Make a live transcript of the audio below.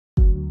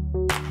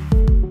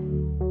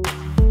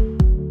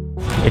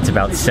It's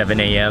about 7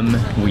 a.m.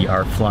 We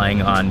are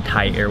flying on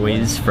Thai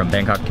Airways from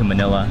Bangkok to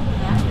Manila.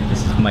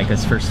 This is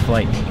Micah's first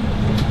flight.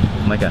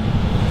 Micah,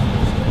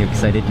 you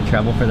excited to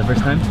travel for the first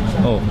time?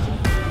 Oh.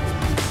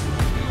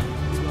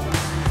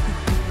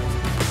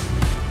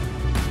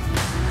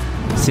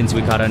 Since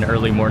we caught an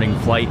early morning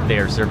flight, they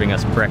are serving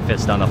us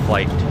breakfast on the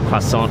flight.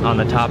 Croissant on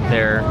the top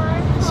there,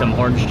 some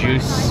orange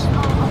juice.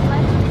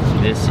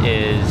 This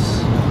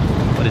is,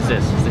 what is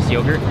this? Is this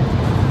yogurt?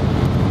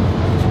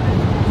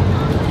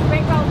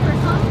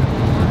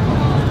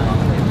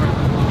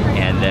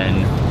 And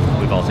then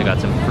we've also got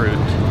some fruit.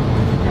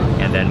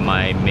 And then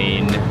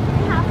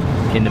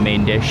in the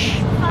main dish,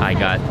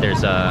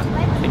 there's I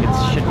think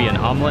it should be an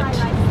omelet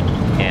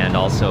and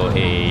also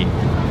a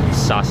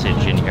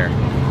sausage in here.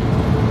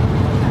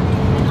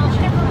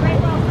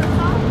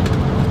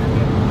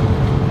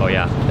 Oh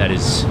yeah, that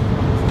is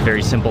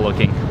very simple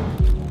looking.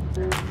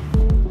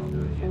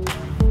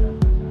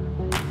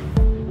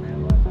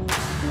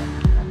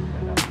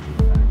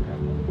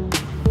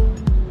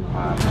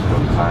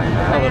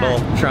 A little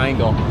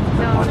triangle.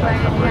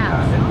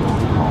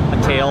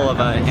 A tail of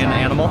an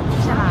animal?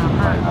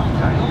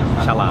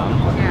 Shalam.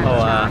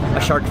 Oh,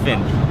 a shark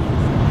fin.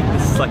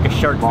 This is like a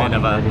shark fin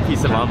of a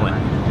piece of omelet.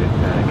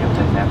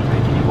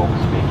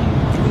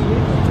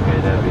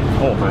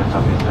 Oh,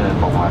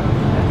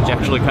 it's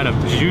actually kind of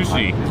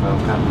juicy.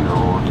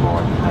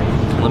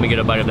 Let me get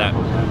a bite of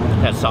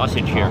that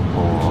sausage here.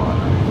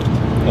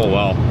 Oh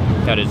wow,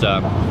 that is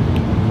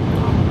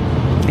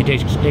it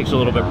takes a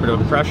little bit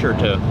of pressure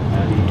to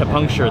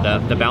puncture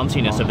the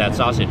bounciness of that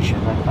sausage.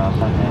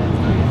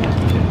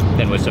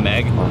 Then with some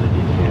egg.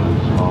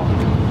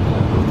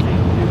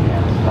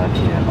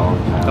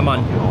 Come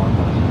on.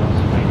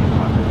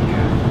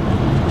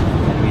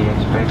 We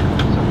expect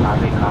some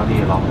partly cloudy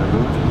along the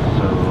route,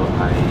 so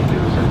I do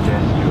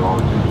suggest you all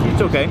to keep.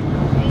 It's okay.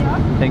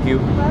 Thank you.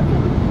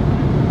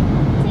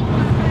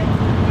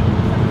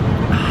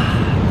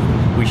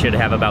 We should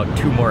have about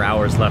 2 more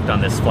hours left on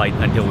this flight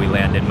until we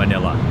land in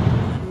Manila.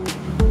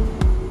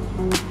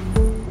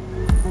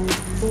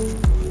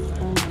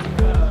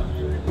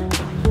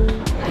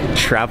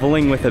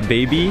 Traveling with a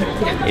baby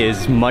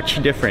is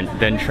much different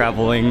than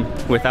traveling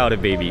without a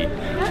baby.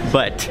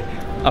 But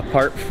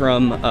apart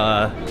from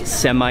a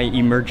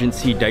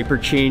semi-emergency diaper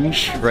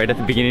change right at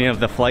the beginning of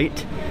the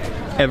flight,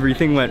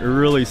 everything went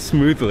really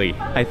smoothly.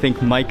 I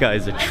think Micah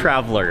is a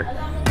traveler.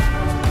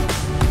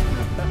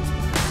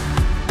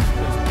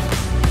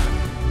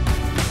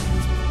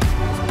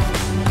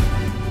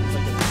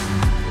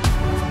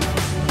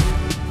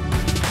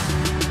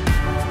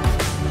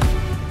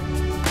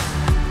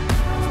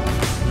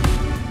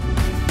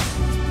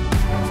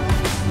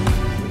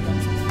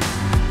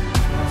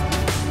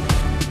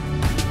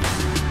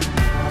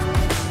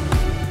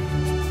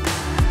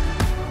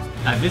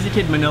 I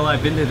visited Manila.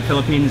 I've been to the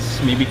Philippines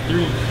maybe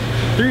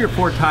three or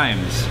 4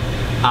 times,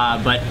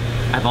 but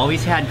I've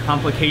always had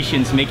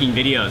complications making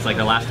videos. Like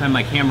the last time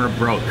my camera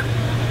broke.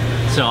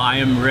 So I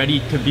am ready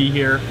to be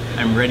here.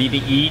 I'm ready to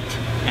eat,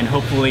 and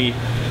hopefully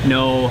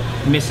no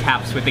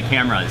mishaps with the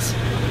cameras.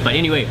 But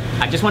anyway,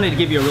 I just wanted to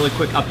give you a really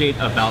quick update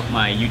about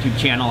my YouTube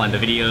channel and the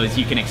videos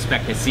you can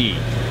expect to see.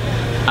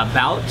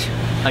 About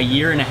a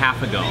year and a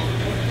half ago,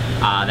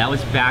 that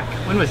was back,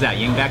 when was that,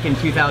 Ying? Back in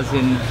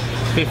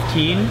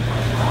 2015?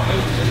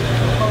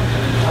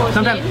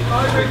 Sometime,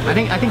 I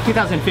think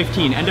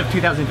 2015, end of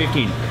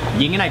 2015,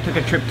 Ying and I took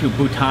a trip to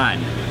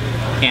Bhutan,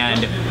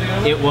 and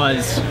it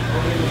was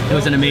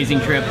an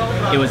amazing trip.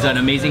 It was an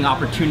amazing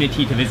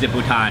opportunity to visit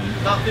Bhutan,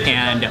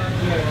 and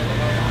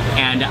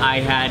I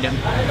had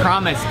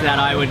promised that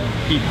I would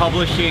be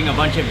publishing a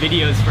bunch of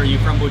videos for you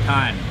from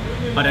Bhutan,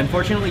 but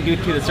unfortunately, due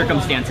to the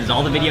circumstances,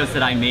 all the videos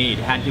that I made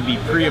had to be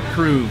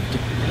pre-approved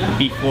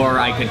before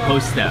I could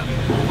post them.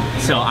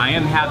 So I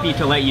am happy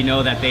to let you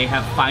know that they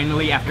have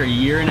finally, after a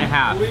year and a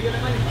half,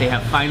 they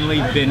have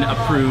finally been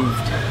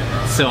approved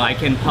so I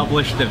can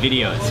publish the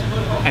videos.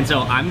 And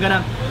so I'm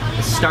gonna,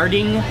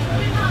 starting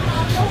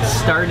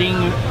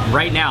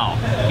right now,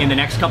 in the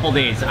next couple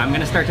days, I'm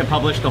gonna start to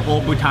publish the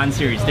whole Bhutan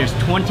series. There's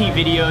 20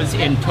 videos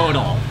in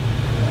total.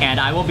 And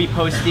I will be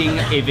posting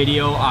a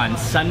video on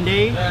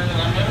Sunday,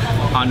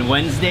 on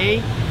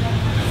Wednesday,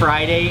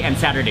 Friday, and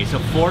Saturday. So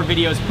 4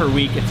 videos per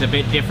week. It's a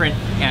bit different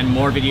and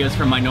more videos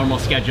from my normal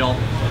schedule.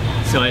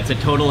 So it's a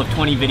total of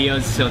 20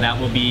 videos. So that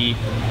will be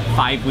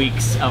 5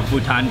 weeks of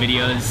Bhutan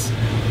videos.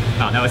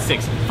 Oh, that was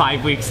 6.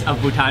 5 weeks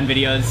of Bhutan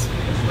videos.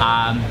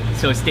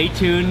 So stay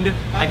tuned.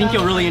 I think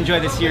you'll really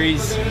enjoy the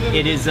series.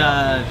 It is,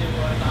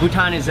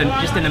 Bhutan is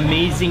just an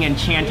amazing,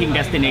 enchanting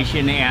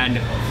destination, and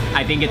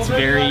I think it's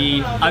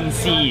very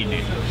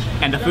unseen.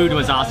 And the food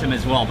was awesome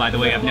as well, by the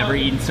way. I've never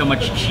eaten so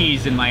much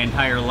cheese in my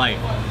entire life.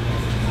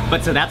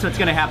 But so that's what's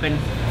gonna happen.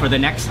 For the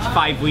next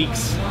 5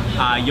 weeks,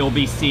 you'll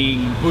be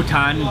seeing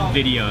Bhutan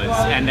videos.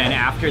 And then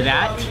after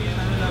that,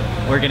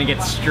 we're gonna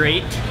get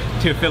straight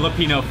to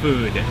Filipino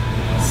food.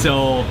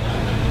 So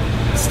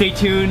stay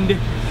tuned,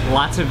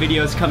 lots of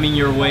videos coming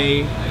your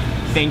way.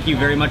 Thank you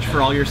very much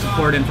for all your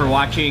support and for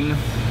watching.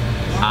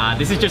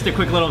 This is just a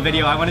quick little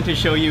video. I wanted to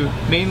show you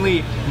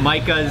mainly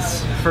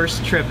Micah's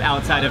first trip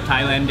outside of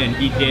Thailand, and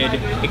he did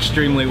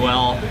extremely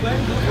well.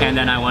 And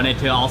then I wanted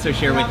to also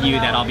share with you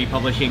that I'll be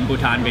publishing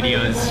Bhutan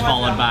videos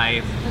followed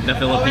by the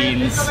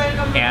Philippines,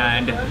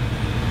 and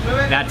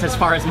that's as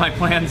far as our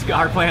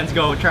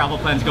travel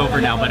plans go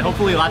for now, but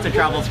hopefully lots of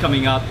travels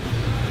coming up.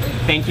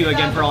 Thank you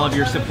again for all of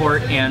your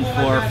support and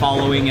for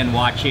following and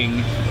watching,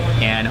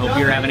 and hope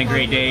you're having a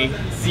great day.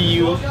 See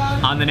you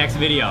on the next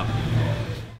video.